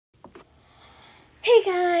Hey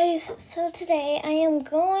guys, so today I am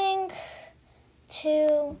going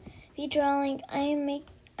to be drawing, I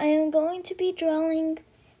am going to be drawing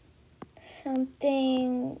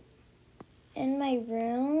something in my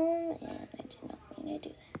room, and I did not mean to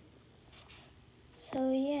do that.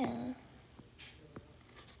 So yeah.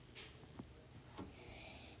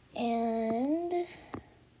 And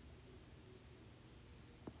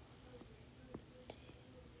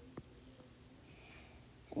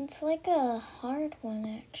it's like a hard one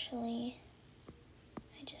actually.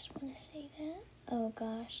 I just want to say that. Oh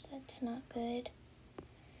gosh, that's not good.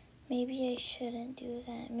 Maybe I shouldn't do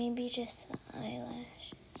that. Maybe just the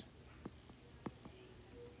eyelashes.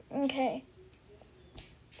 Okay.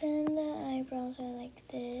 Then the eyebrows are like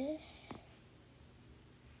this.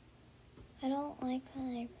 I don't like the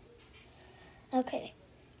eyebrows. Okay.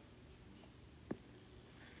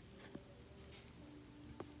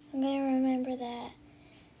 I'm gonna remember that.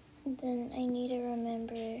 Then I need to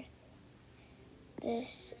remember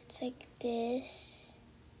this. It's like this.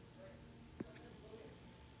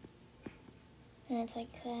 And it's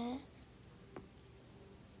like that.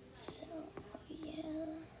 So, yeah.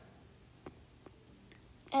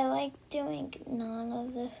 I like doing none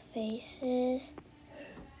of the faces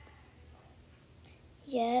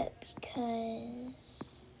yet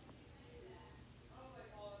because...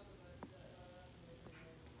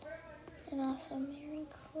 And also, Merry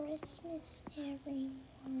Christmas,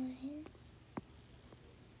 everyone.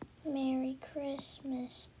 Merry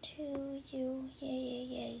Christmas to you. Yay, yay,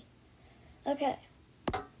 yay. Okay.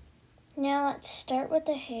 Now let's start with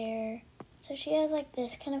the hair. So she has like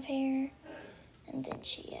this kind of hair. And then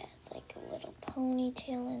she has like a little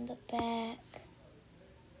ponytail in the back.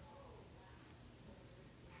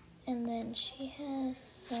 And then she has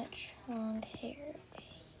such long hair.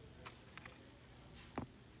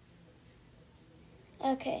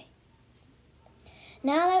 Okay.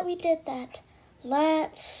 Now that we did that,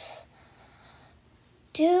 let's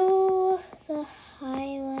do the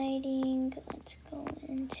highlighting. Let's go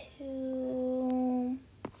into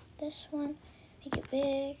this one. Make it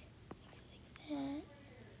big. Make it like that.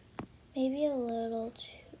 Maybe a little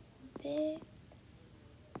too big.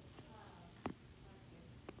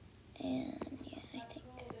 And yeah, I think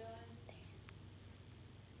there.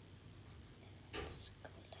 Let's go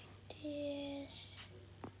like this.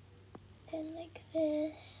 Then like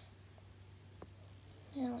this.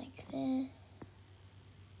 And like this.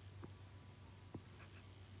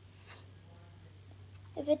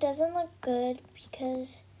 If it doesn't look good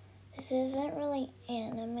because this isn't really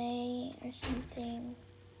anime or something,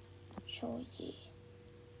 TwT.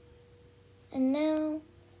 And now,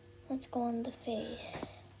 let's go on the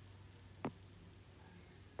face.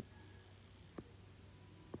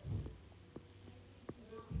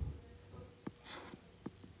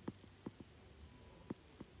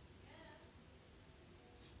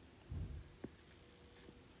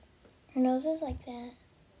 Her nose is like that.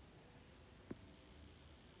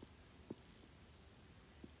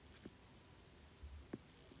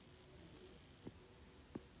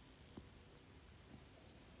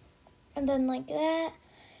 And then like that.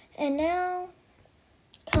 And now,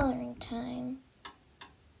 coloring time.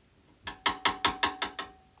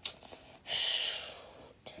 Shoot.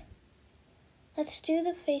 Let's do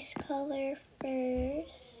the face color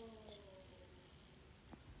first.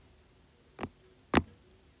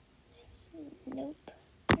 Nope.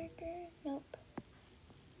 Darker. Nope.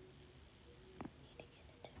 Need to get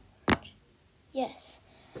it to orange. Yes.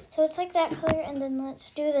 So it's like that color, and then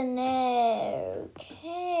let's do the neck.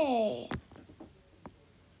 Okay.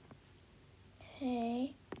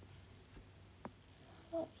 Okay.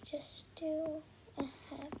 What we just do a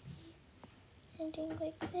happy ending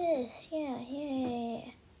like this. Yeah.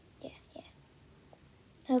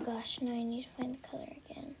 Oh gosh, now I need to find the color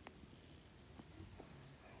again.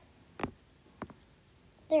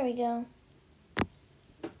 There we go.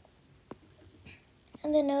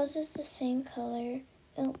 And the nose is the same color.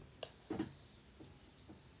 Oops.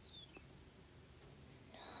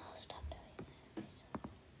 No, stop doing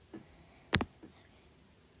that.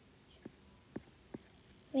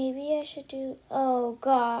 Maybe I should do, oh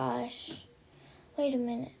gosh. Wait a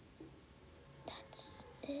minute.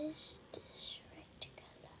 Is this right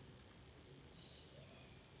together?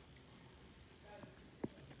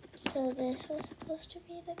 So this was supposed to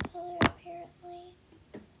be the color apparently.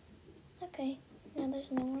 Okay, now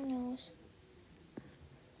there's no more nose.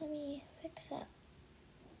 Let me fix that.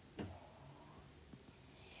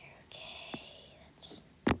 Okay, that's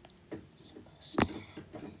supposed to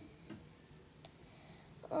happen.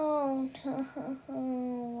 Oh no.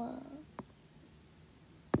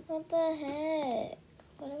 What the heck?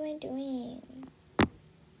 What am I doing?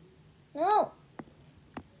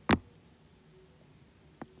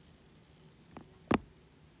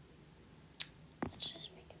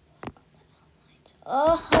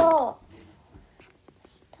 Oh,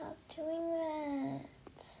 stop doing that.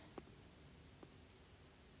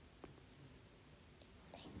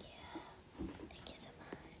 Thank you. Thank you so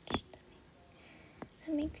much.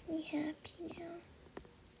 That makes me happy now.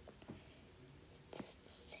 It's the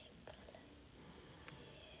same color.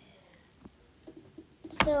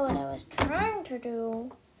 So what I was trying to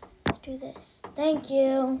do is do this. Thank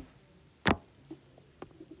you.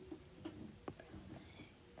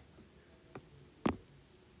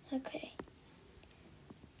 Okay.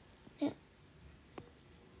 Now,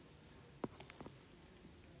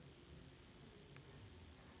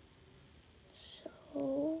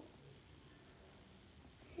 so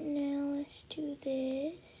now let's do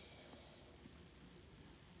this.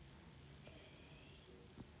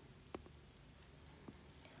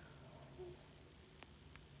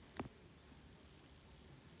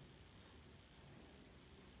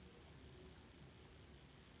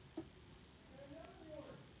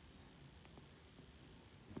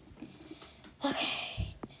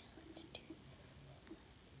 Okay. Now let's do this.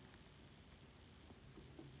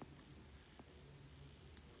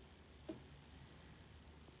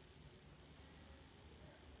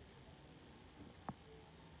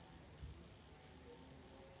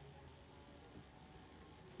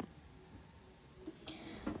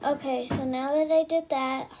 Okay, so now that I did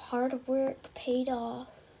that, hard work paid off.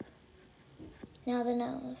 Now the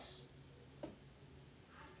nose.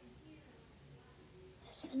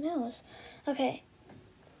 That's the nose. Okay,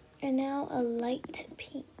 and now a light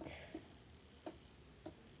pink.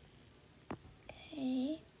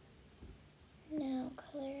 Okay, now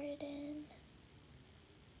color it in.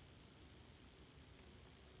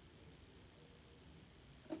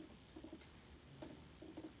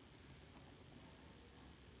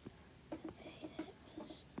 Okay, that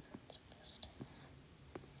was not supposed to.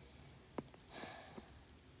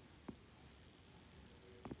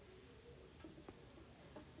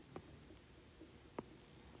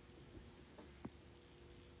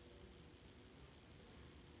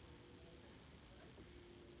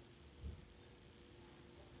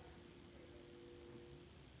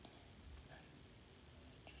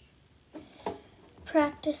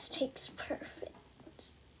 Practice takes perfect.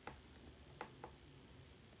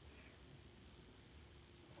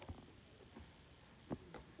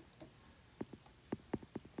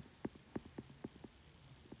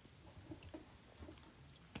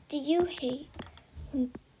 Do you hate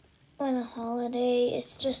when a holiday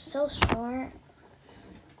is just so short?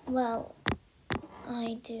 Well,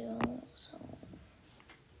 I do, so.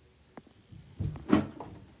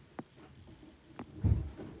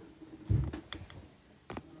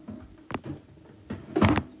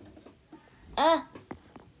 Ah!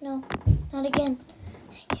 No, not again.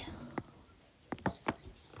 Thank you. So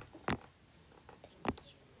nice. Thank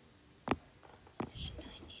you. Gosh, now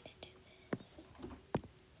I need to do this.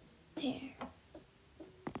 There.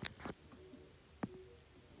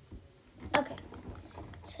 Okay.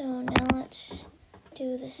 So now let's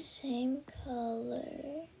do the same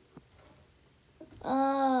color.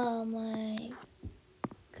 Oh my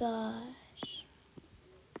gosh.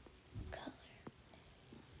 Color.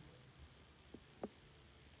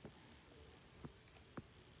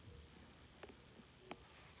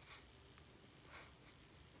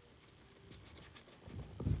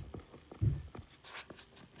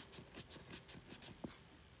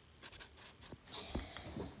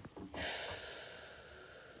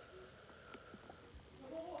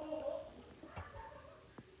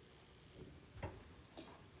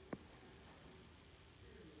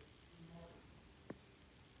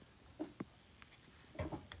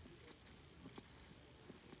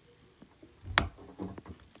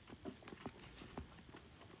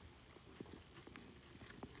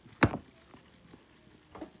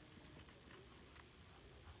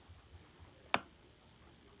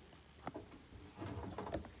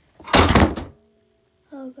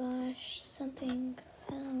 Oh gosh, something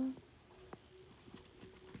fell.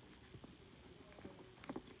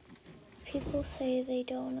 People say they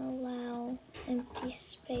don't allow empty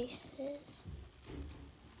spaces.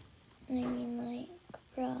 And I mean, like,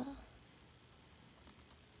 bruh.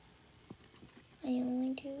 I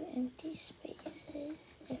only do empty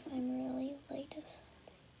spaces if I'm really late of something.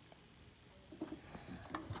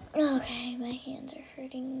 Okay, my hands are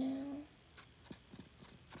hurting now.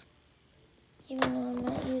 Even though I'm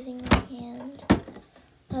not using my hand.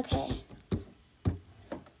 Okay.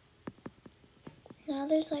 Now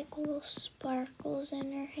there's like little sparkles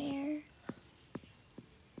in her hair.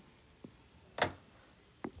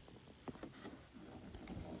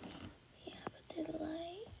 Yeah, but they're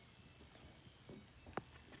light.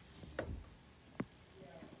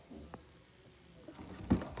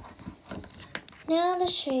 Now the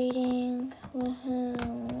shading. Woohoo.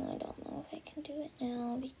 I don't know if I can do it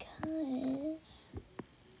now because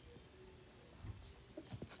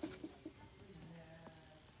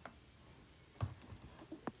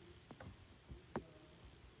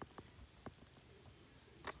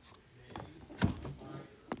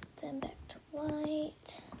then back to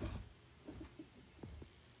white.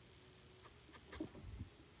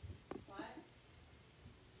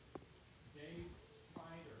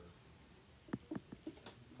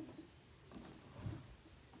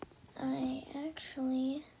 I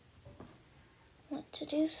actually want to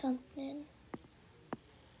do something.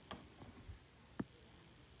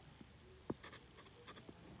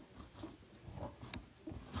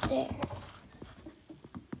 There.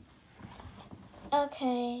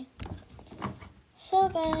 Okay. So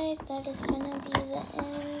guys, that is gonna be the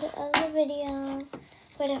end of the video.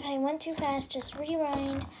 But if I went too fast, just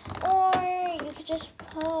rewind. Or you could just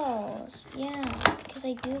pause. Yeah, because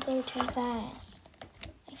I do go too fast.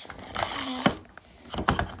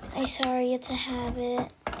 I'm sorry, it's a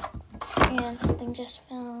habit. And something just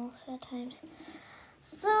fell sometimes.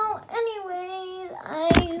 So anyways,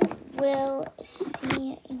 I will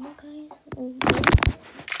see you guys